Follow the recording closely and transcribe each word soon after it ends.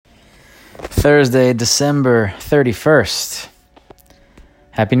Thursday, December 31st.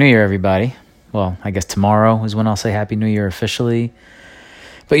 Happy New Year, everybody. Well, I guess tomorrow is when I'll say Happy New Year officially.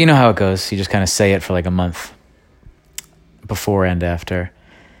 But you know how it goes. You just kind of say it for like a month before and after.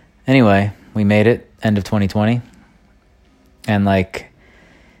 Anyway, we made it, end of 2020. And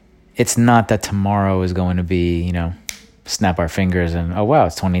it's not that tomorrow is going to be, snap our fingers and, oh wow,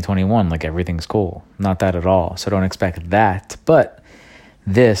 it's 2021, like everything's cool. Not that at all. So don't expect that. But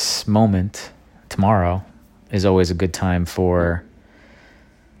this moment, tomorrow, is always a good time for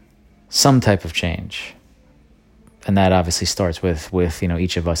some type of change. And that obviously starts with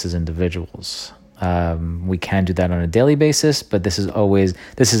each of us as individuals. We can do that on a daily basis, but this is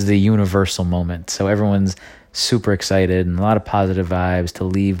the universal moment. So everyone's super excited and a lot of positive vibes to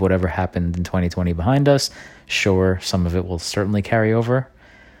leave whatever happened in 2020 behind us. Sure, some of it will certainly carry over.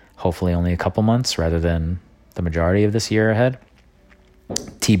 Hopefully only a couple months rather than the majority of this year ahead.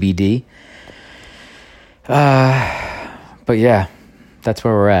 TBD. But yeah, that's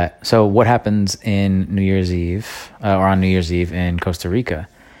where we're at. So what happens in New Year's Eve, or on New Year's Eve in Costa Rica?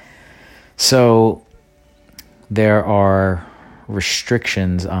 So there are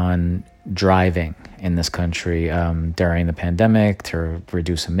restrictions on driving in this country during the pandemic to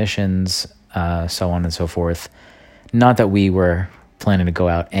reduce emissions, so on and so forth. Not that we were planning to go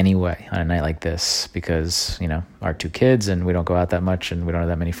out anyway on a night like this because, our two kids and we don't go out that much and we don't have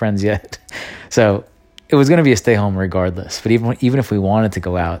that many friends yet. So it was going to be a stay home regardless. But even if we wanted to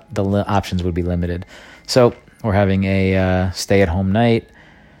go out, the options would be limited. So we're having a stay at home night.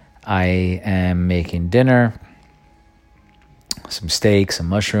 I am making dinner, some steak, some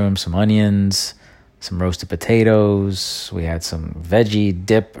mushrooms, some onions, some roasted potatoes. We had some veggie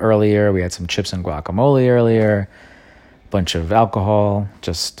dip earlier. We had some chips and guacamole earlier. Bunch of alcohol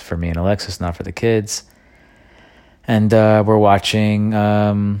just for me and Alexis, not for the kids. And we're going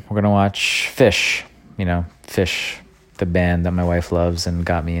to watch Fish, Fish, the band that my wife loves and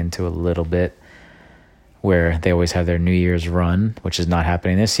got me into a little bit, where they always have their New Year's run, which is not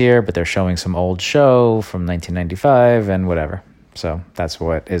happening this year, but they're showing some old show from 1995 and whatever. So that's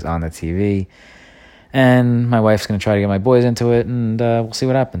what is on the TV. And my wife's going to try to get my boys into it, and we'll see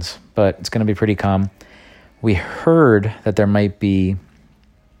what happens. But it's going to be pretty calm. We heard that there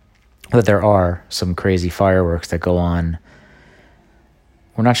are some crazy fireworks that go on.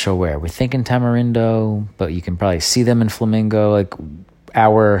 We're not sure where. We're thinking Tamarindo, but you can probably see them in Flamingo.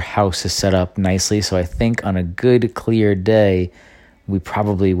 Our house is set up nicely, so I think on a good, clear day, we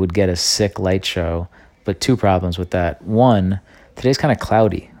probably would get a sick light show. But two problems with that. One, today's kind of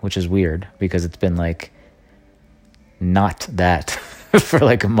cloudy, which is weird because it's been not that for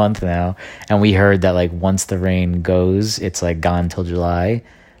a month now. And we heard that once the rain goes, it's gone till July.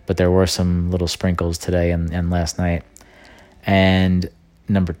 But there were some little sprinkles today and last night. And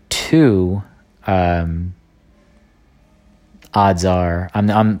number two, odds are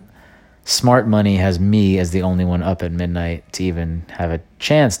I'm smart money has me as the only one up at midnight to even have a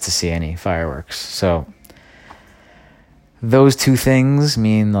chance to see any fireworks. So those two things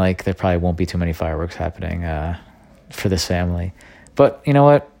mean there probably won't be too many fireworks happening for this family. But you know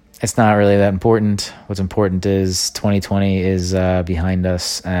what? It's not really that important. What's important is 2020 is behind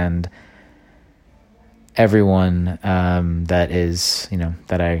us, and everyone that is,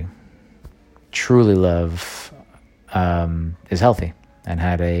 that I truly love is healthy and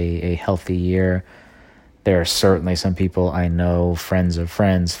had a healthy year. There are certainly some people I know, friends of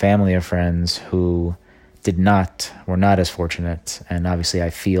friends, family of friends, who were not as fortunate, and obviously I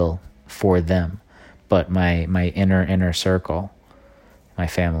feel for them. But my inner circle, my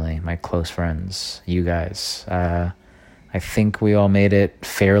family, my close friends, you guys, I think we all made it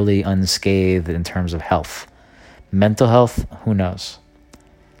fairly unscathed in terms of health. Mental health, who knows?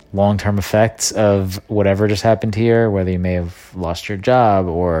 Long-term effects of whatever just happened here, whether you may have lost your job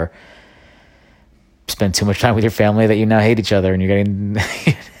or spent too much time with your family that you now hate each other and you're getting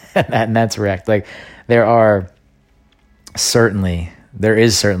and that's wrecked. There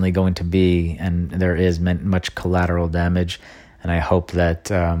is certainly going to be, and there is much collateral damage, and I hope that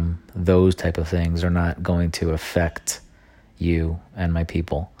those type of things are not going to affect you and my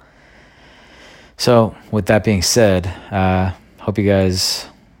people. So with that being said, hope you guys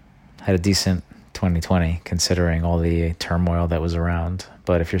had a decent 2020 considering all the turmoil that was around.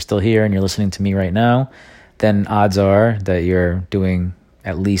 But if you're still here and you're listening to me right now, then odds are that you're doing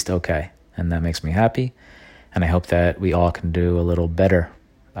at least okay, and that makes me happy. And I hope that we all can do a little better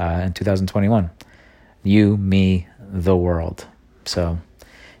in 2021. You, me, the world. So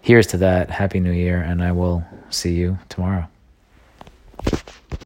here's to that. Happy New Year, and I will see you tomorrow.